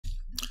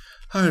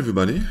Hi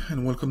everybody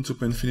and welcome to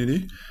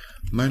Penfinity.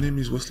 My name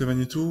is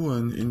Wesley22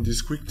 and in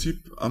this quick tip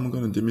I'm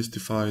going to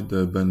demystify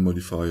the bend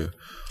modifier.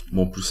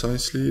 More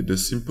precisely the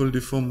simple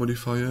deform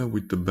modifier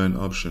with the bend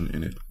option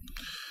in it.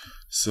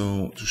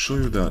 So to show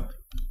you that,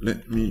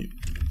 let me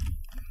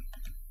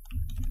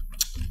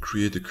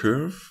create a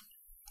curve.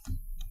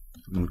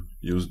 I'm going to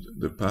use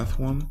the path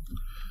one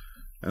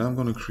and I'm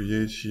going to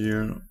create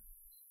here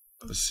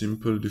a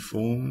simple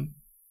deform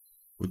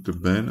with the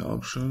bend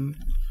option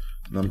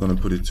and I'm going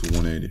to put it to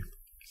 180.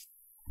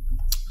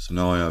 So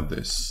now I have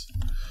this.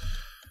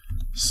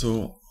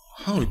 So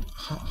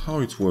how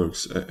it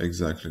works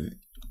exactly?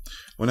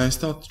 When I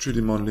start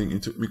 3D modeling,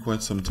 it took me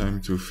quite some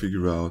time to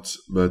figure out,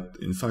 but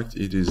in fact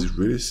it is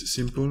really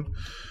simple.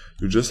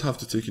 You just have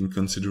to take in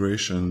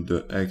consideration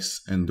the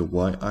X and the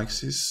Y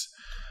axis,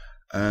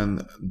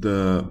 and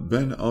the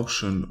bend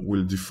option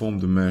will deform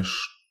the mesh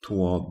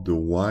toward the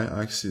Y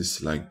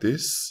axis like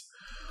this,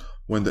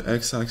 when the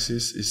X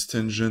axis is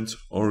tangent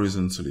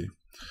horizontally.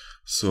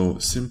 So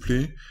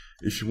simply,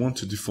 if you want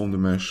to deform the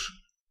mesh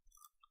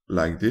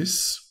like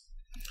this,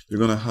 you're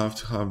going to have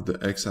the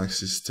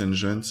x-axis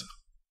tangent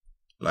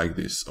like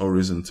this,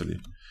 horizontally.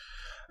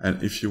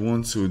 And if you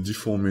want to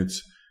deform it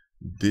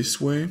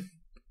this way,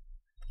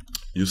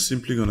 you're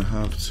simply going to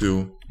have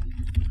to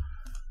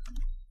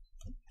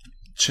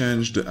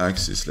change the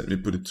axis. Let me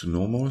put it to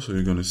normal so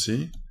you're going to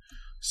see.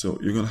 So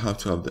you're going to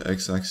have the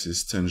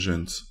x-axis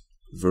tangent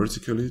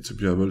vertically to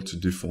be able to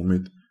deform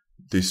it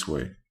this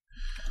way.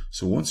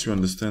 So once you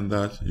understand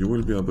that, you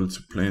will be able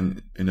to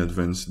plan in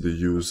advance the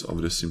use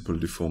of the simple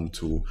deform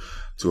to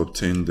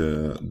obtain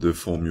the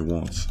form you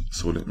want.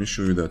 So let me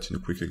show you that in a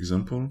quick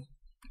example.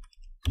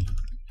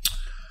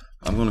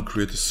 I'm going to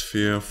create a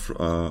sphere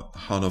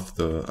out of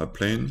the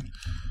plane.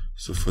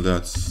 So for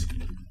that,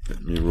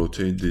 let me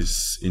rotate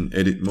this in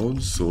edit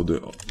mode. So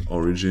the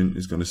origin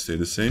is going to stay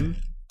the same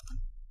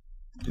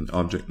in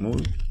object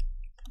mode.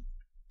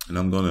 And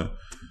I'm going to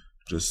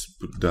just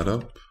put that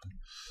up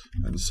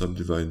and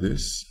subdivide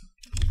this,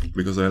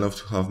 because I love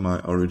to have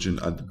my origin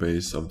at the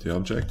base of the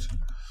object.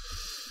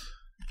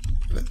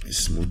 Let me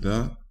smooth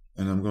that,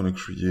 and I'm going to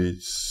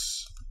create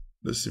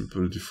the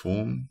simple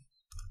deform,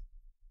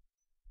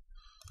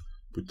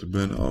 put the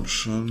bend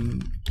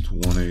option to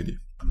 180.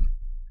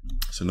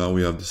 So now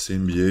we have the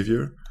same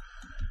behavior.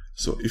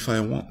 So if I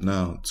want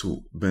now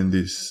to bend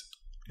this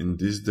in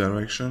this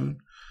direction,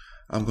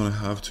 I'm going to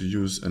have to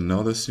use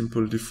another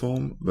simple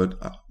deform, but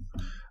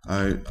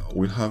I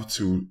will have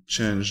to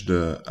change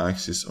the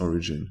axis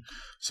origin.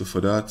 So for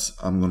that,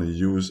 I'm going to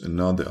use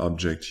another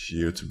object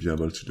here to be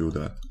able to do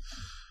that.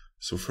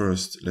 So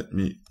first, let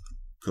me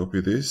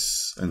copy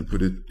this and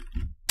put it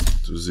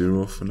to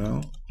 0 for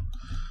now.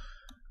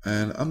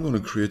 And I'm going to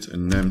create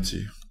an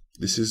empty.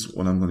 This is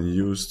what I'm going to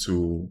use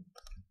to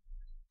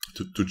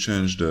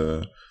change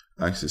the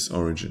axis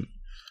origin.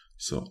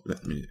 So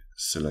let me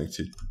select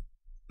it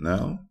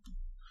now.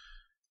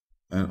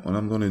 And what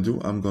I'm going to do,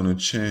 I'm going to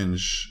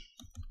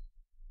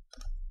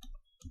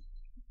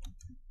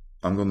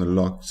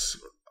lock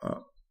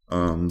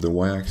the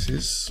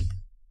y-axis,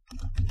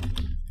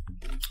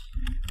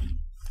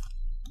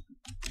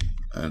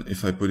 and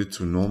if I put it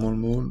to normal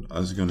mode,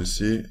 as you're going to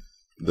see,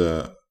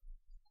 the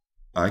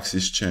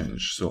axis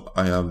change. So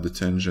I have the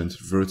tangent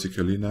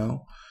vertically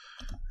now,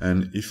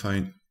 and if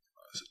I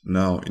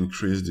now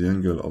increase the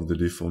angle of the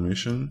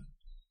deformation,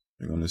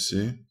 you're going to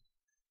see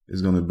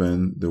it's going to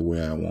bend the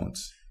way I want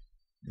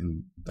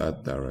in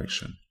that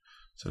direction.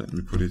 So let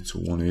me put it to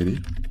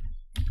 180.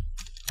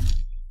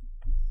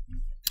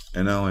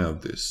 And now I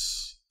have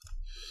this.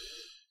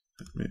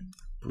 Let me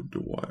put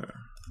the wire.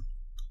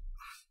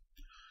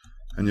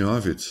 And you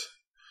have it.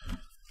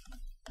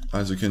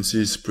 As you can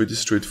see, it's pretty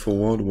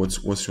straightforward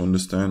once you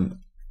understand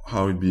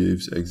how it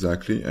behaves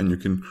exactly, and you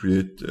can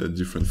create a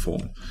different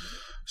form.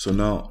 So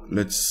now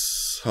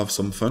let's have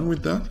some fun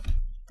with that.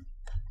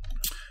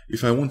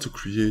 If I want to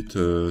create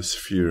a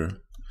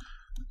sphere,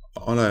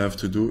 all I have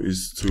to do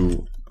is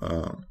to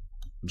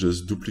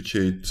just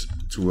duplicate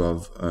to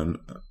have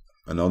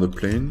another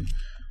plane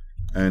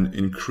and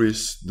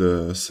increase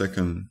the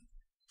second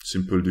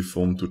simple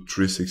deform to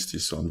 360.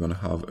 So I'm going to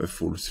have a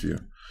full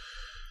sphere.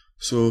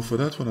 So for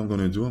that, what I'm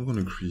going to do, I'm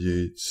going to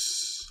create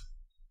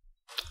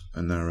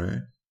an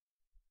array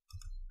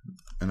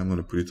and I'm going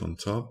to put it on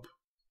top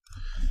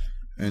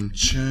and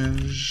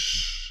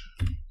change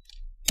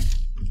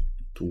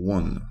to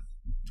 1.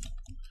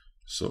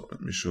 So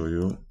let me show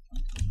you.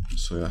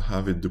 So I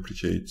have it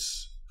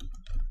duplicates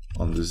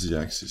on the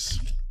z-axis.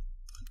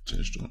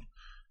 Change to 1.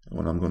 And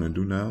what I'm going to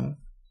do now,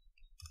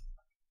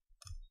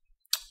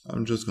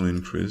 I'm just going to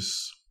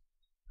increase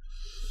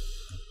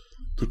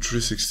to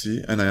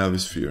 360, and I have a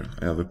sphere.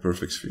 I have a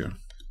perfect sphere.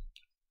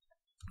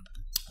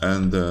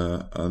 And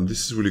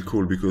this is really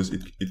cool because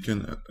it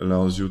can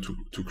allows you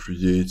to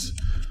create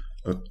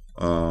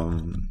a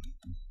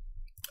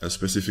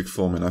specific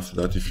form, and after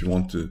that, if you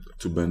want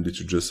to bend it,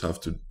 you just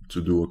have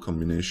to do a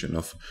combination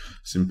of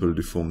simple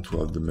deform to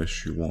have the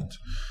mesh you want.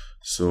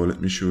 So let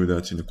me show you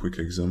that in a quick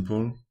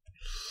example.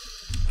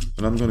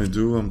 What I'm going to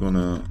do, I'm going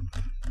to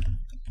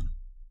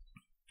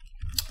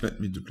let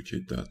me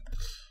duplicate that.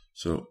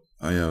 So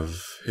I have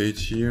 8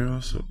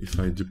 here, so if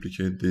I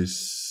duplicate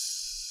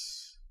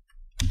this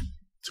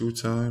 2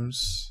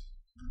 times,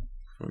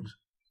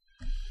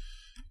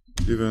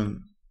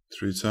 even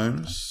 3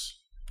 times,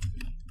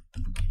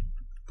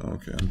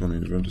 okay, I'm going to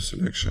invert the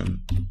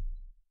selection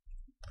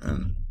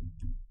and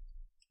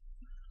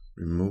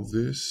remove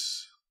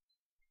this.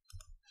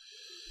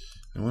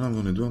 And what I'm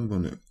going to do, I'm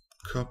going to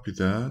copy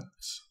that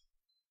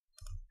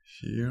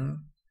here.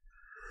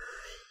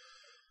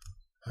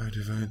 I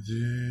divide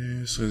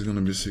this, so it's going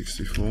to be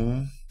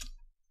 64.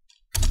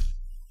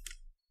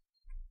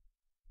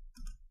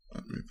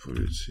 Let me put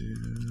it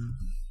here.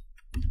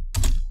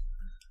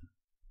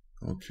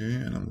 Okay,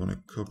 and I'm going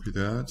to copy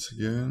that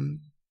again.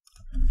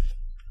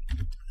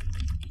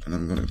 And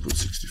I'm going to put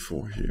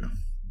 64 here.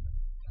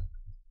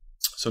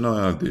 So now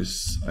I have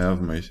this. I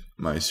have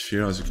my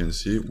sphere, as you can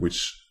see,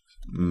 which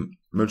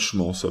much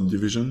more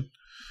subdivision.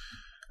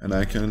 And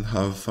I can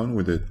have fun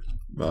with it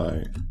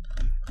by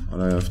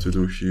what I have to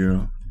do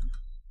here.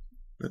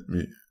 Let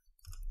me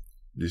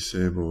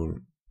disable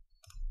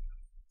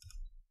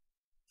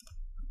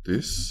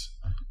this.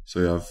 So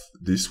I have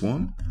this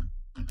one.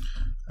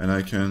 And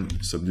I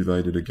can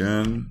subdivide it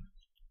again.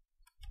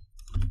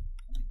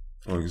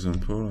 For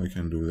example, I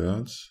can do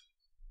that.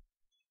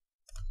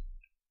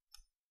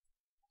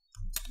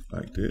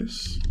 Like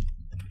this.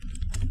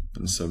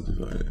 And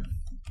subdivide it.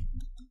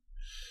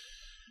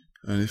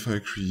 And if I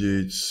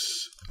create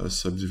a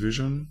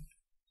subdivision,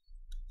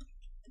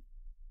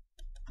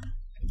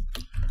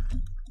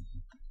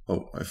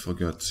 oh, I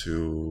forgot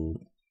to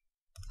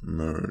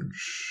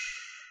merge.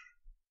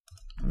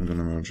 I'm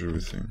gonna merge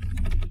everything.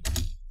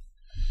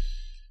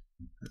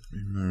 Let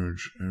me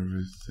merge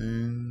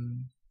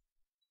everything.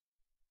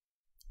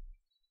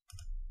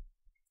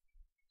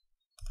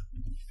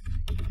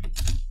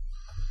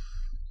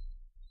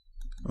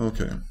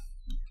 Okay.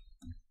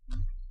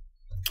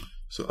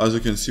 So as you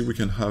can see, we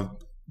can have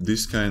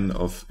this kind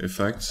of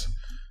effects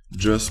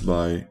just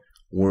by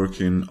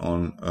working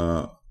on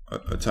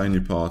a tiny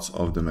part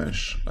of the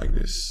mesh like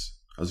this.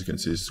 As you can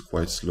see, it's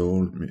quite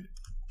slow. Let me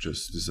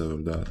just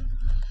disable that.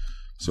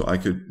 So I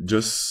could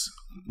just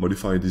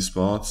modify these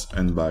parts,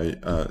 and by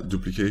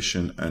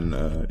duplication and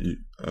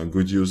a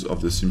good use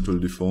of the simple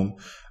deform,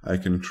 I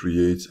can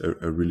create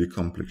a really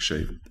complex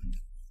shape.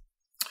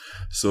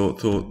 So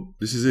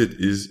this is it.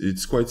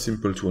 It's quite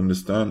simple to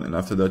understand, and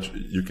after that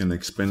you can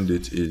expand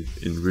it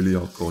in really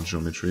hardcore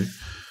geometry.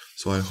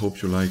 So I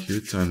hope you like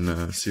it,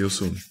 and see you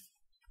soon.